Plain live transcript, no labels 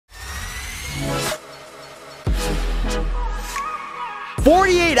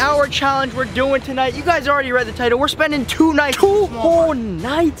48-hour challenge we're doing tonight. You guys already read the title. We're spending 2 nights. 2 whole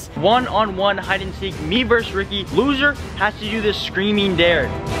nights. One-on-one hide and seek. Me versus Ricky. Loser has to do this screaming dare.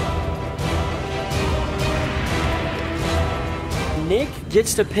 Nick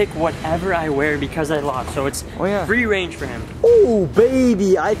gets to pick whatever I wear because I lost, so it's free range for him. Oh,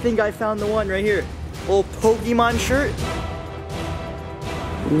 baby, I think I found the one right here. Little Pokemon shirt.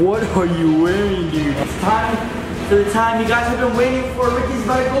 What are you wearing, dude? It's time for the time you guys have been waiting for. Ricky's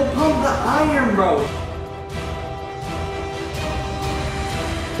about to go pump the iron, bro.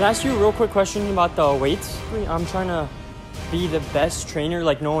 Can I ask you a real quick question about the weights? I'm trying to be the best trainer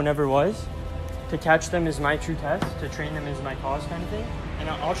like no one ever was. To catch them is my true test, to train them is my cause kind of thing. And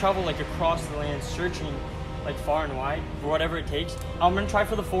I'll travel like across the land searching like far and wide for whatever it takes. I'm gonna try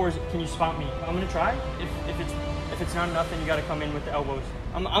for the 4s. Can you spot me? I'm gonna try. If it's not enough, then you gotta come in with the elbows.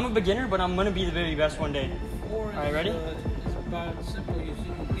 I'm a beginner, but I'm gonna be the very best one day. 4. All right, ready? It's about as simple as you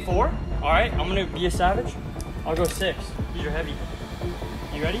can get. 4? All right, I'm gonna be a savage. I'll go 6. These are heavy.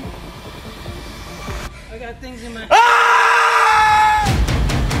 You ready? I got things in my...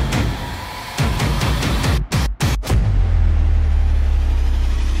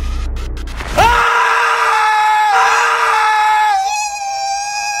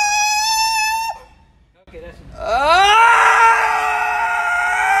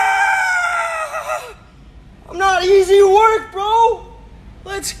 I'm not easy work, bro.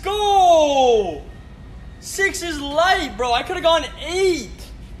 Let's go. 6 is light, bro. I could have gone 8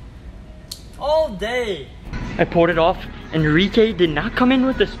 all day. I pulled it off. Enrique did not come in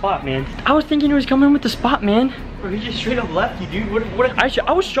with the spot, man. I was thinking he was coming with the spot, man. Bro, he just straight up left you, dude.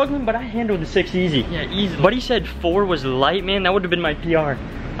 I was struggling, but I handled the 6 easy. Yeah, easy. But he said 4 was light, man. That would have been my PR.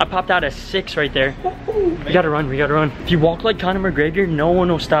 I popped out a 6 right there. We gotta run, we gotta run. If you walk like Conor McGregor, no one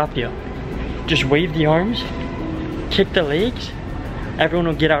will stop you. Just wave the arms, kick the legs, everyone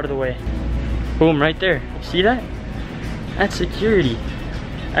will get out of the way. Boom, right there. See that? That's security.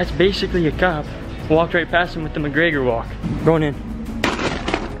 That's basically a cop. Walked right past him with the McGregor walk. Going in.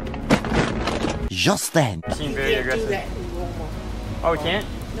 Just then. You seem very aggressive. Oh, we can't?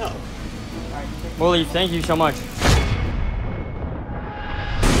 No. We'll leave, thank you so much.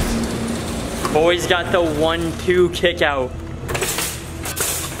 Boys got the 1-2 kick out.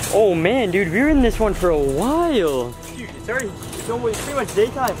 Oh man, dude, we were in this one for a while. Dude, it's pretty much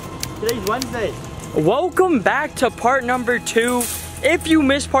daytime. Today's Wednesday. Welcome back to part number 2. If you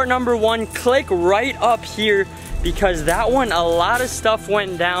missed part number 1, click right up here because that one, a lot of stuff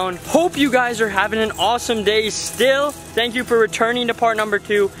went down. Hope you guys are having an awesome day still. Thank you for returning to part number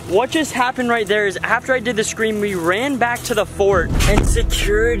 2. What just happened right there is after I did the scream, we ran back to the fort and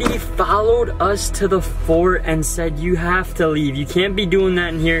security followed us to the fort and said, you have to leave. You can't be doing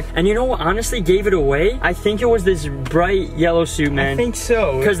that in here. And you know what honestly gave it away? I think it was this bright yellow suit, man. I think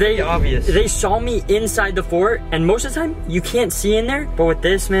so. Because they saw me inside the fort and most of the time you can't see in there. But with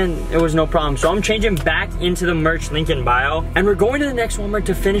this, man, it was no problem. So I'm changing back into the merch link in bio. And we're going to the next Walmart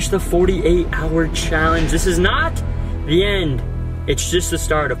to finish the 48-hour challenge. This is not the end. It's just the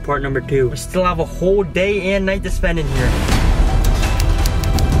start of part number 2. We still have a whole day and night to spend in here.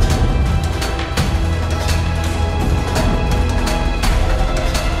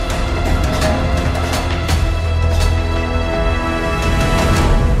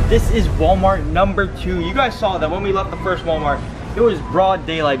 This is Walmart number 2. You guys saw that when we left the first Walmart, it was broad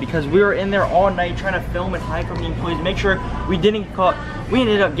daylight because we were in there all night trying to film and hide from the employees, make sure we didn't get caught. We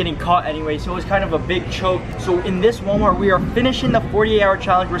ended up getting caught anyway, so it was kind of a big choke. So in this Walmart, we are finishing the 48-hour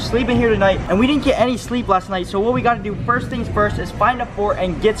challenge. We're sleeping here tonight, and we didn't get any sleep last night. So what we got to do first things first is find a fort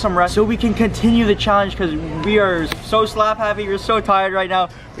and get some rest so we can continue the challenge because we are so slap happy. We're so tired right now.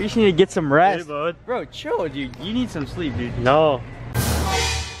 We just need to get some rest. Hey, bud. Bro, chill, dude. You need some sleep, dude. No.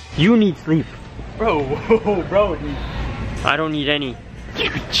 You need sleep. Bro, whoa, bro, dude. I don't need any.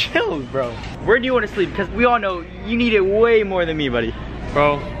 Dude, chill, bro. Where do you want to sleep? Because we all know you need it way more than me, buddy.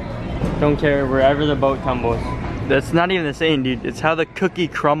 Bro, don't care. Wherever the boat tumbles. That's not even the saying, dude. It's how the cookie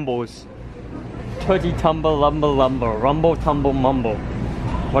crumbles. Tootie tumble, lumble, lumble. Rumble, tumble, mumble.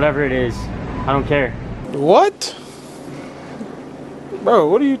 Whatever it is. I don't care. What? Bro,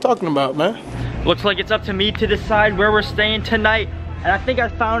 what are you talking about, man? Looks like it's up to me to decide where we're staying tonight. And I think I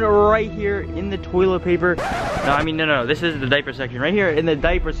found it right here in the toilet paper. No, this is the diaper section. Right here in the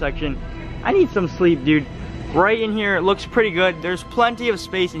diaper section. I need some sleep, dude. Right in here, it looks pretty good. There's plenty of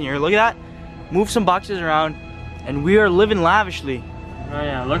space in here. Look at that. Move some boxes around. And we are living lavishly. Oh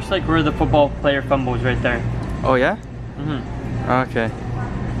yeah, looks like we're the football player fumbles right there. Oh yeah? Mm-hmm. Okay.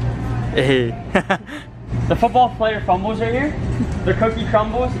 Hey. The football player fumbles right here. The cookie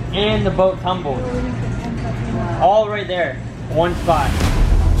crumbles and the boat tumbles. All right there. One spot.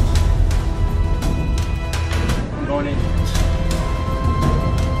 I'm going in.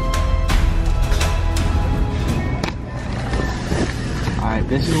 Alright,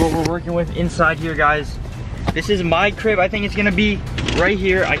 this is what we're working with inside here, guys. This is my crib. I think it's gonna be right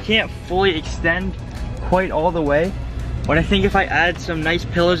here. I can't fully extend quite all the way, but I think if I add some nice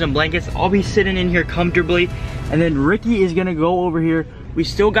pillows and blankets, I'll be sitting in here comfortably. And then Ricky is gonna go over here. We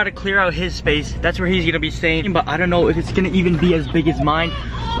still gotta clear out his space. That's where he's gonna be staying, but I don't know if it's gonna even be as big as mine,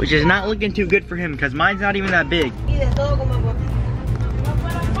 which is not looking too good for him because mine's not even that big.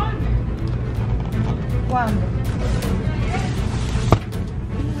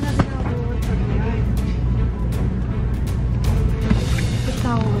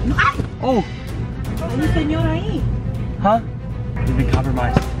 Oh! Huh? We've been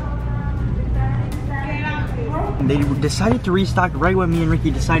compromised. They decided to restock right when me and Ricky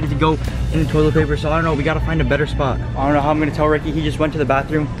decided to go in the toilet paper, so I don't know, we gotta find a better spot. I don't know how I'm gonna tell Ricky. He just went to the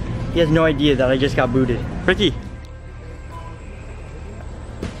bathroom. He has no idea that I just got booted. Ricky!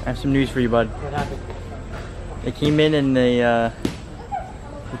 I have some news for you, bud. What happened? They came in and they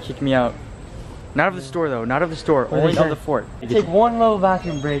kicked me out. Not of the store though, not of the store, only of the fort. Take one little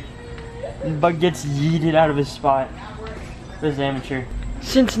bathroom break, and Bug gets yeeted out of his spot. This amateur.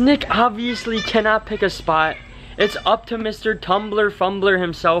 Since Nick obviously cannot pick a spot, it's up to Mr. Tumbler Fumbler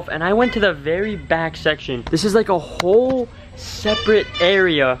himself, and I went to the very back section. This is like a whole separate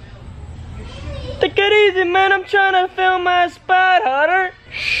area. Take it easy, man, I'm trying to film my spot, Hunter.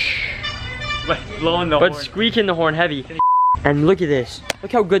 But blowing the horn. But squeaking the horn heavy. And look at this.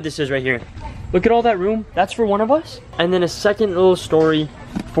 Look how good this is right here. Look at all that room. That's for one of us. And then a second little story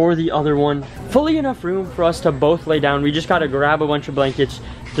for the other one. Fully enough room for us to both lay down. We just gotta grab a bunch of blankets,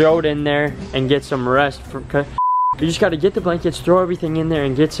 throw it in there, and get some rest. We just gotta get the blankets, throw everything in there,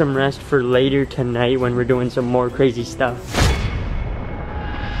 and get some rest for later tonight when we're doing some more crazy stuff.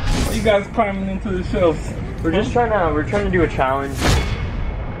 You guys climbing into the shelves. We're trying to do a challenge.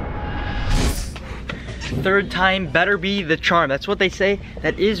 Third time better be the charm. That's what they say.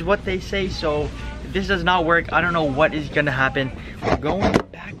 That is what they say. So if this does not work, I don't know what is gonna happen. We're going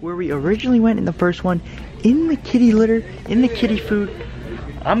back where we originally went in the first one, in the kitty litter, in the kitty food.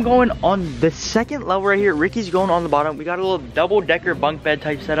 I'm going on the second level right here. Ricky's going on the bottom. We got a little double-decker bunk bed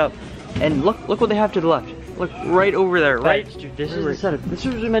type setup. And look what they have to the left. Look right over there, right? Dude, this is the setup. This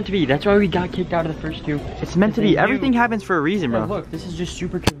was meant to be. That's why we got kicked out of the first two. It's meant to be. Everything happens for a reason, bro. Look, this is just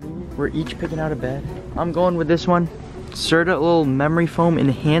super convenient. We're each picking out a bed. I'm going with this one. Serta little memory foam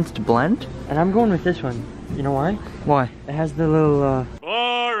enhanced blend. And I'm going with this one. You know why? Why? It has the little,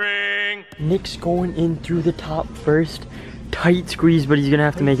 boring. Nick's going in through the top first. Tight squeeze, but he's gonna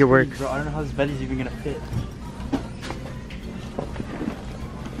have to make it work. Bro, I don't know how this bed is even gonna fit.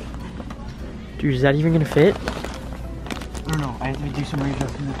 Dude, is that even gonna fit? I don't know. I have to do some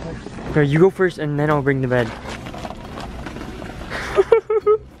readjusting first. Okay, you go first and then I'll bring the bed.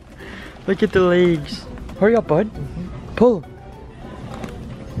 Look at the legs. Hurry up, bud. Pull.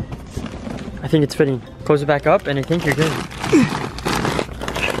 I think it's fitting. Close it back up and I think you're good.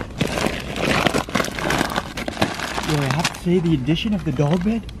 Yo, I have to say the addition of the dog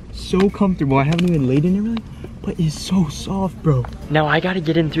bed, so comfortable. I haven't even laid in it really, but it's so soft, bro. Now I gotta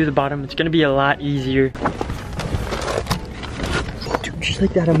get in through the bottom. It's gonna be a lot easier. Dude, just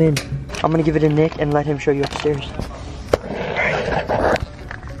like that, I'm in. I'm gonna give it a Nick and let him show you upstairs.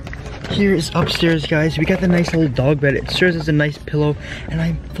 Here is upstairs, guys. We got the nice little dog bed. It serves as a nice pillow, and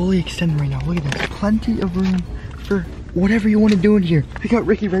I'm fully extended right now. Look at this. Plenty of room for whatever you want to do in here. We got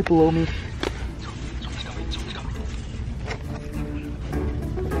Ricky right below me.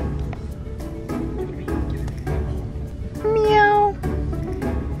 Meow.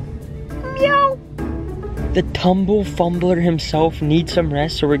 Meow. The tumble fumbler himself needs some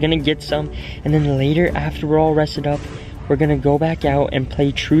rest, so we're gonna get some, and then later, after we're all rested up, we're gonna go back out and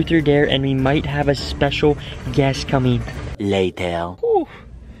play Truth or Dare, and we might have a special guest coming later. Whew.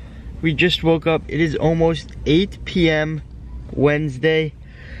 We just woke up. It is almost 8 p.m. Wednesday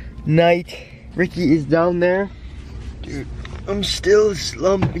night. Ricky is down there. Dude, I'm still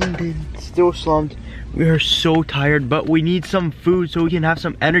slumping, dude. Still slumped. We are so tired, but we need some food so we can have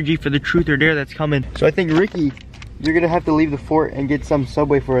some energy for the Truth or Dare that's coming. So I think, Ricky, you're gonna have to leave the fort and get some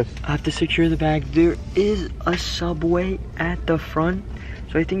Subway for us. I have to secure the bag. There is a Subway at the front,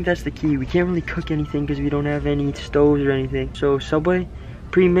 so I think that's the key. We can't really cook anything because we don't have any stoves or anything. So Subway,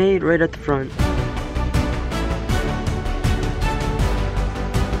 pre-made, right at the front.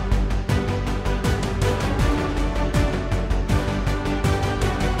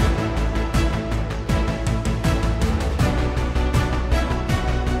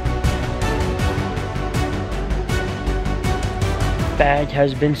 bag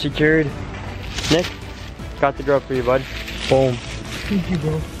has been secured. Nick, got the grub for you, bud. Boom. Thank you,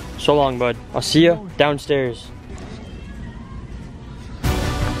 bro. So long, bud. I'll see you downstairs.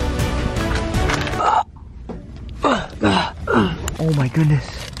 Oh my goodness.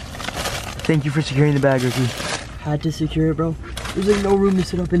 Thank you for securing the bag, Ricky. Had to secure it, bro. There's like no room to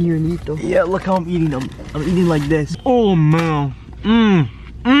sit up in here and eat though. Yeah, look how I'm eating them. I'm eating like this. Oh man.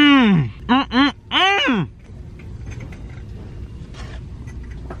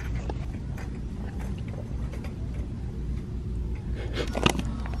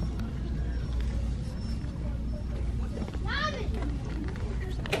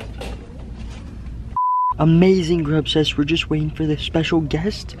 Amazing grub sets. We're just waiting for the special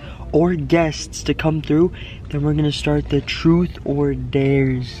guest or guests to come through. Then we're gonna start the truth or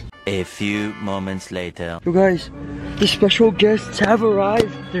dares. A few moments later. So guys, the special guests have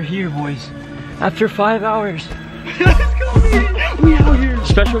arrived. They're here, boys. After 5 hours. Let's go, man. We out here.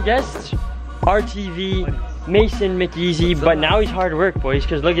 Special guests, RTV, Mason McEasy, but now he's hard work, boys,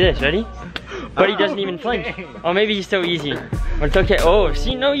 because look at this, ready? But he doesn't even flinch. Oh, maybe he's so easy. But it's okay. Oh,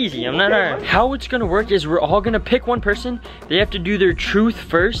 see, no easy. I'm not hard. How it's gonna work is we're all gonna pick one person. They have to do their truth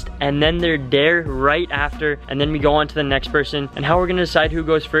first, and then their dare right after, and then we go on to the next person. And how we're gonna decide who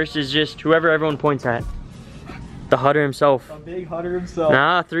goes first is just whoever everyone points at. The Hutter himself. The big Hutter himself.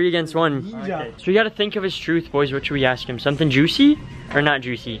 Nah, 3 against 1. Okay. So you gotta think of his truth, boys. What should we ask him? Something juicy or not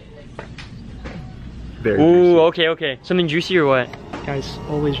juicy? Very Ooh, okay, okay. Something juicy or what? Guys,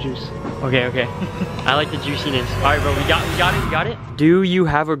 always juice. Okay, okay. I like the juiciness. All right, bro, we got it. Do you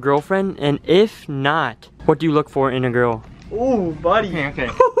have a girlfriend? And if not, what do you look for in a girl? Ooh, buddy. Okay.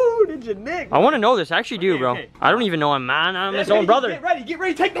 Ooh, did you Nick? I want to know this. I actually do, Okay, bro. okay. I don't even know a man. I'm his own brother. Get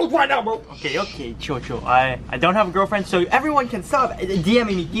ready, take notes right now, bro. Okay, chill. I don't have a girlfriend, so everyone can stop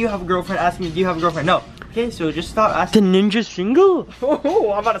DMing me. Do you have a girlfriend? Asking me, do you have a girlfriend? No. Okay, so just stop asking. The ninja single?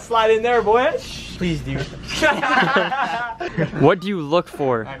 Oh, I'm about to slide in there, boy. Please do. What do you look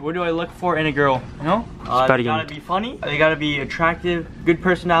for? Alright, what do I look for in a girl? You know? They gotta be funny. They gotta be attractive. Good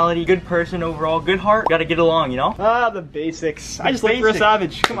personality. Good person overall. Good heart. Gotta get along, you know? The basics. I just look for a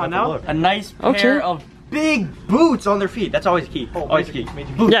savage. Come on now. A nice pair of big boots on their feet. That's always key. Always key.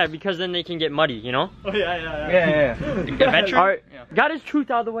 Yeah, because then they can get muddy, you know? Oh, yeah. Adventure? Alright, got his truth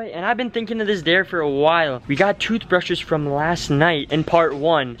out of the way, and I've been thinking of this dare for a while. We got toothbrushes from last night in part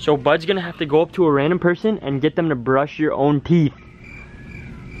 1. So Bud's gonna have to go up to a random person and get them to brush your own teeth.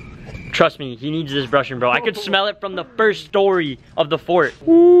 Trust me, he needs this brushing, bro. I could smell it from the first story of the fort.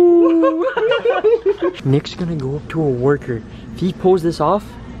 Nick's gonna go up to a worker. If he pulls this off,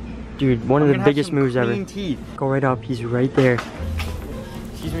 dude, one of the biggest moves ever. Teeth. Go right up, he's right there.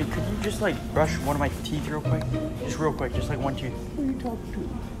 Excuse me, could you just like brush one of my teeth real quick? Just real quick, just like one tooth. Who you talking to?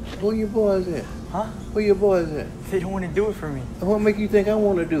 Who your boys at? Huh? Who your boys at? They don't want to do it for me. What make you think I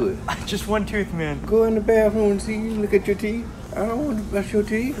want to do it? Just one tooth, man. Go in the bathroom and see you, look at your teeth. I don't want to brush your For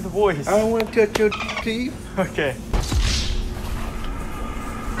teeth. the boys. I don't want to touch your teeth. Okay.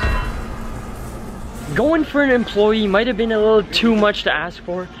 Going for an employee might have been a little too much to ask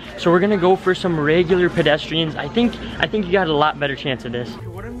for, so we're gonna go for some regular pedestrians. I think you got a lot better chance of this.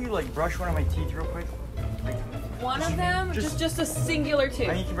 Why don't you like brush one of my teeth real quick? Like, one of them? Just a singular tooth?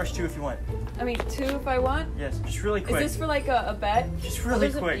 I need to brush 2 if you want. I mean, 2 if I want? Yes, just really quick. Is this for like a bet? Just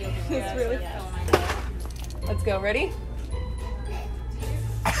really quick. It's really... Let's go, ready?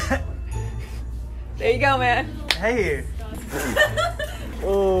 There you go, man. Hey. She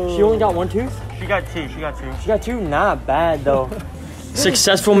only got 1 tooth? She got 2. She got 2? Not bad though.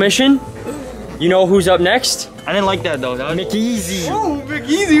 Successful mission. You know who's up next? I didn't like that though. McEasy. Oh,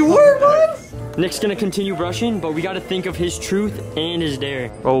 McEasy, what? Nick's gonna continue brushing, but we gotta think of his truth and his dare.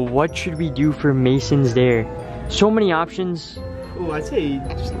 Bro, what should we do for Mason's dare? So many options. Oh, I'd say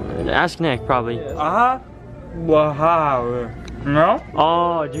just... Ask Nick, probably. Wow. No?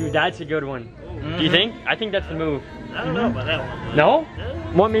 Oh, dude, that's a good one. Do you think? I think that's the move. I don't know about that one. No?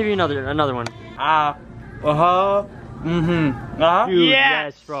 What? Maybe another one. Dude,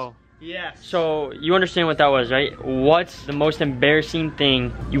 yes, bro. Yes. So you understand what that was, right? What's the most embarrassing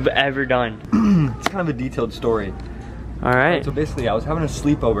thing you've ever done? It's kind of a detailed story. All right. So basically, I was having a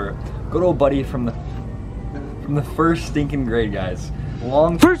sleepover. Good old buddy from the first stinking grade, guys.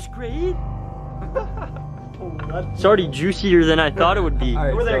 First grade? It's already juicier than I thought it would be. All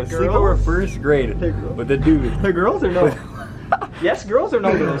right, Were there so sleepover first grade with a dude. The girls or no? Yes, girls or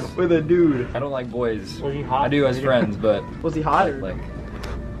no girls? With a dude. I don't like boys. Was he hot? I do as friends, but Was he hot or? like.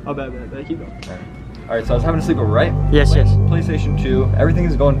 Oh, bad. Keep going. All right, so I was having a sleepover, right? Yes, yes. PlayStation 2. Everything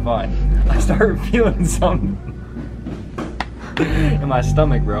is going fine. I started feeling something. in my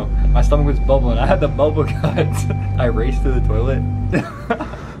stomach, bro. My stomach was bubbling. I had the bubble guts. I raced to the toilet.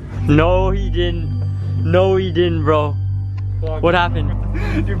 No, he didn't. No, he didn't, bro. What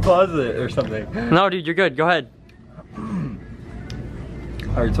happened? Dude, pause it or something. No, dude, you're good. Go ahead.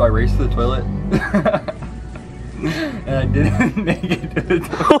 Alright, so I raced to the toilet. And I didn't make it to the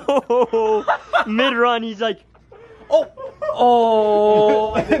toilet. Mid-run, he's like, oh,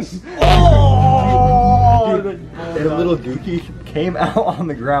 oh, oh. Dude, and a little dookie came out on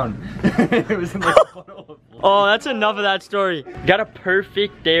the ground. It was in like a puddle of blood. Oh, that's enough of that story. Got a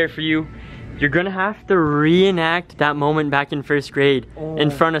perfect dare for you. You're gonna have to reenact that moment back in first grade in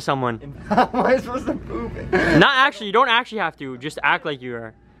front of someone. How am I supposed to poop? Not actually, you don't actually have to. Just act like you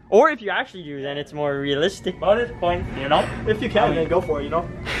are. Or if you actually do, then it's more realistic. Bonus point, you know? If you can, then go for it, you know?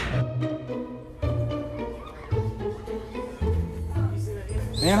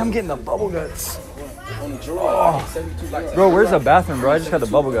 Man, I'm getting the bubble guts. Oh. Bro, where's the bathroom, bro? I just got the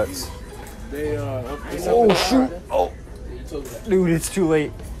bubble guts. Oh, shoot. Oh. Dude, it's too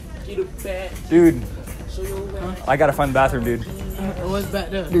late. Dude. I gotta find the bathroom, dude. What's back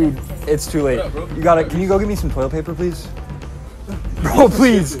there? Dude, it's too late. You gotta, can you go get me some toilet paper, please? Bro,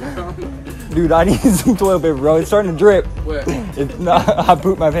 please. Dude, I need some toilet paper, bro. It's starting to drip. Where? I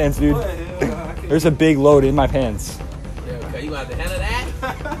pooped my pants, dude. There's a big load in my pants. Yeah, okay, you gonna have to handle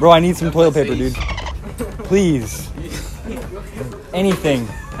that? Bro, I need some toilet paper, dude. Please. Anything.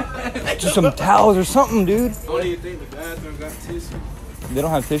 Just some towels or something, dude. What do you think the bathroom got tissue? They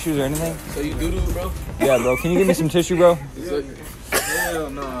don't have tissues or anything? So you do, bro? Yeah, bro. Can you give me some tissue, bro? Hell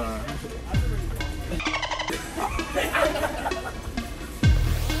nah.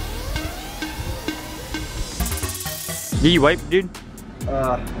 Did you wipe, dude?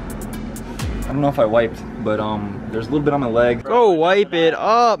 I don't know if I wiped, but there's a little bit on my leg. Go wipe it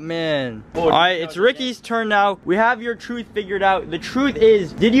up, man. All right, it's Ricky's turn now. We have your truth figured out. The truth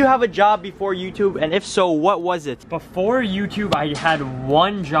is, did you have a job before YouTube? And if so, what was it? Before YouTube, I had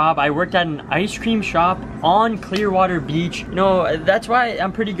one job. I worked at an ice cream shop on Clearwater Beach. You know, that's why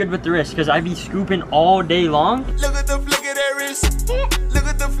I'm pretty good with the wrist, because I be scooping all day long. Look at the flick of that wrist. Look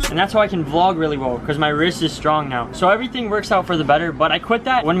at the flick. And that's how I can vlog really well, because my wrist is strong now. So everything works out for the better, but I quit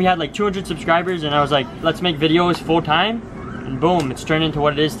that when we had like 200 subscribers, and I was like, let's make videos full time, and boom, it's turned into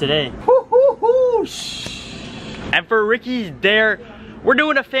what it is today. And for Ricky's dare, we're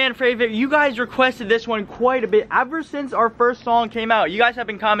doing a fan favorite. You guys requested this one quite a bit ever since our first song came out. You guys have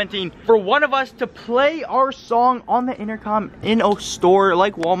been commenting for one of us to play our song on the intercom in a store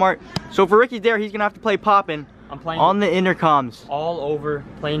like Walmart. So for Ricky's dare, he's gonna have to play Poppin' on the intercoms. All over,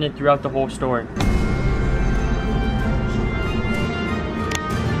 playing it throughout the whole store.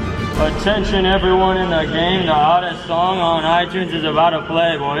 Attention everyone in the game, the hottest song on iTunes is about to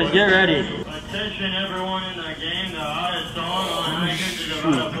play, boys. Get ready. Attention everyone in the game, the hottest song on iTunes is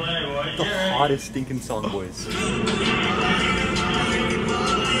about to play, boys. The hottest stinking song, boys.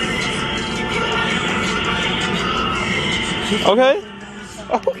 Okay.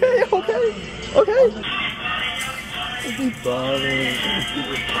 Okay.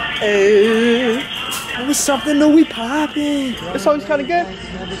 Hey, it was something that we poppin'. This song's kind of good.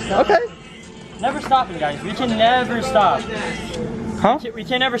 Okay. Never stopping, guys. We can never stop. Huh? We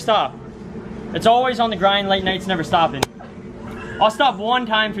can never stop. It's always on the grind, late nights, never stopping. I'll stop one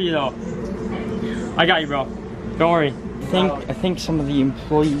time for you, though. I got you, bro. Don't worry. I think some of the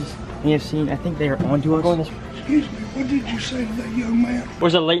employees may have seen, I think they are onto us. Excuse me, what did you say to that young man? Or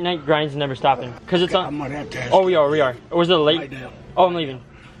is it late night grinds never stopping? Because it's on. I might have to ask. Oh, we are. Or was it late? Right now. Oh, I'm leaving.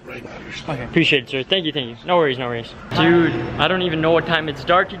 Right now. Okay, appreciate it, sir. Thank you. No worries. Dude, I don't even know what time. It's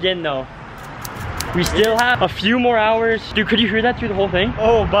dark again, though. We still have a few more hours. Dude, could you hear that through the whole thing?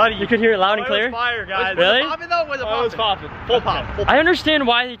 Oh, buddy. You could hear it loud and clear? It was fire, guys. Really? Was it popping, though? Was it popping? It was popping. Full pop. I understand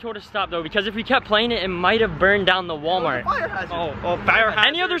why they told us to stop, though, because if we kept playing it, it might have burned down the Walmart. Fire hazard. Oh, fire hazard.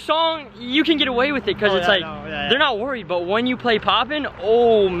 Any other song, you can get away with it, because it's like, they're not worried, but when you play Poppin',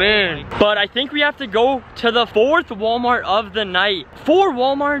 oh man. But I think we have to go to the 4th Walmart of the night. 4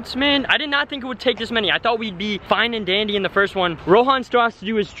 Walmarts, man. I did not think it would take this many. I thought we'd be fine and dandy in the first one. Rohan still has to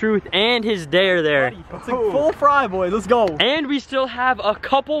do his truth and his dare there. It's like full fry, boys. Let's go. And we still have a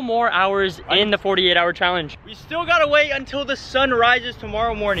couple more hours in the 48-hour challenge. We still gotta wait until the sun rises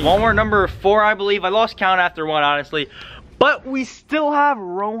tomorrow morning. Walmart number 4, I believe. I lost count after 1, honestly. But we still have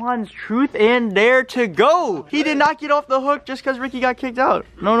Rohan's truth and dare to go. He did not get off the hook just because Ricky got kicked out.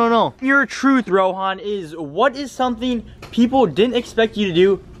 No. Your truth, Rohan, is what is something people didn't expect you to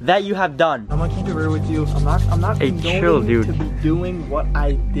do that you have done? I'm gonna keep it real with you. I'm not Hey, chill, dude. to be doing what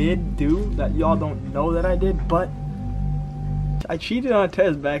I did do that y'all don't know that I did, but I cheated on a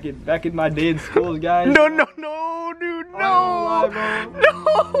test back in my day in school, guys. No, dude, no. No,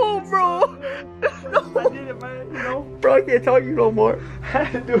 bro. I did it, man, you know? Bro, I can't talk to you no more. I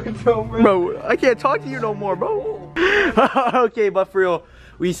had to do it so, Bro, I can't talk to you no more, bro. Okay, but for real,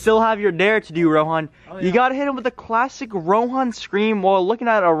 we still have your dare to do, Rohan. Oh, yeah. You gotta hit him with a classic Rohan scream while looking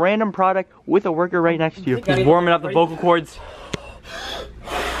at a random product with a worker right next to you. He's warming up the vocal cords.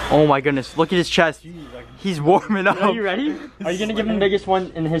 Oh my goodness, look at his chest. He's warming up. Are you ready? Are you gonna give him the biggest one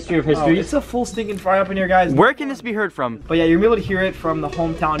in the history of history? Oh, it's a full stinking fry up in here, guys. Where can this be heard from? But yeah, you're able to hear it from the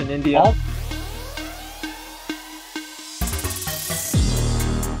hometown in India.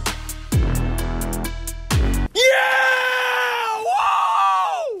 Yeah!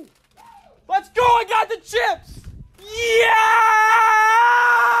 Whoa! Let's go! I got the chips! Yes!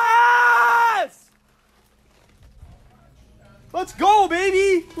 Let's go,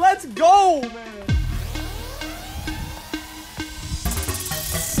 baby! Let's go, man!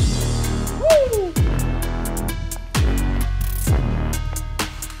 Woo!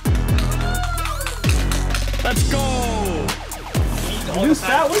 Let's go! New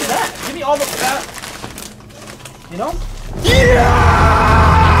fat? What is that? Give me all the fat. You know?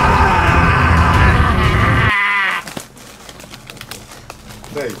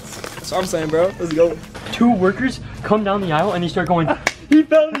 Thanks. That's what I'm saying, bro. Let's go. Two workers come down the aisle and they start going, he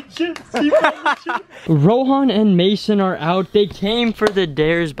found the chips, he found the chips. Rohan and Mason are out. They came for the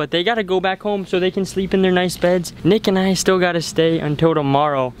dares, but they gotta go back home so they can sleep in their nice beds. Nick and I still gotta stay until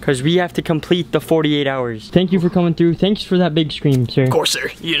tomorrow because we have to complete the 48 hours. Thank you for coming through. Thanks for that big scream, sir. Of course, sir.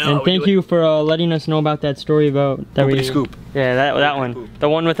 You know. And thank you for letting us know about that story about that we scoop. Yeah, that one. The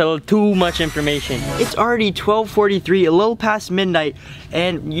one with a little too much information. It's already 12:43, a little past midnight,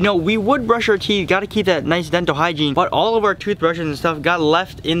 and you know, we would brush our teeth, gotta keep that nice dental hygiene, but all of our toothbrushes and stuff got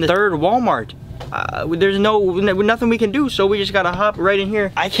left in the third Walmart. There's nothing we can do, so we just gotta hop right in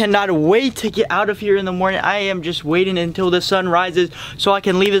here. I cannot wait to get out of here in the morning. I am just waiting until the sun rises so I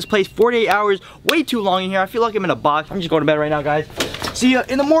can leave this place. 48 hours, way too long in here. I feel like I'm in a box. I'm just going to bed right now, guys. See ya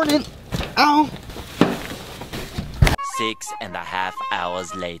in the morning. Ow. 6.5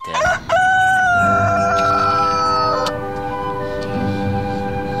 hours later.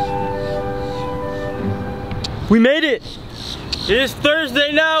 We made it. It is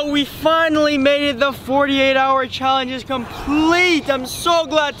Thursday now. We finally made it. The 48-hour challenge is complete. I'm so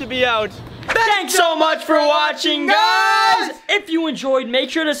glad to be out. Thanks so much for watching, guys. If you enjoyed,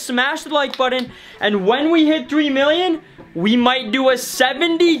 make sure to smash the like button. And when we hit 3 million, we might do a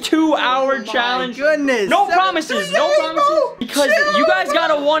 72-hour challenge. Goodness. No promises, no promises. Because you guys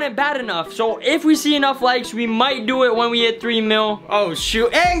gotta want it bad enough. So if we see enough likes, we might do it when we hit 3 mil. Oh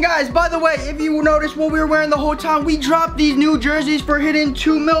shoot. And guys, by the way, if you noticed what we were wearing the whole time, we dropped these new jerseys for hitting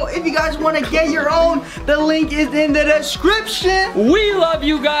 2 mil. If you guys want to get your own, the link is in the description. We love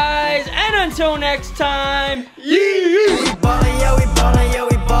you guys, and until next time, We ballin', yeah, we ballin', yeah,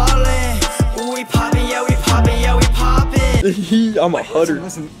 we ballin'. Ooh, we poppin', yeah, we poppin', yeah, we poppin'. I'm a hutter.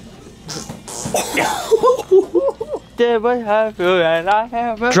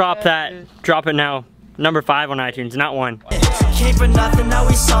 Drop that. Drop it now. Number 5 on iTunes, not 1. Came for nothing, now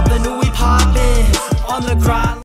we something, ooh, we poppin'. On the grind.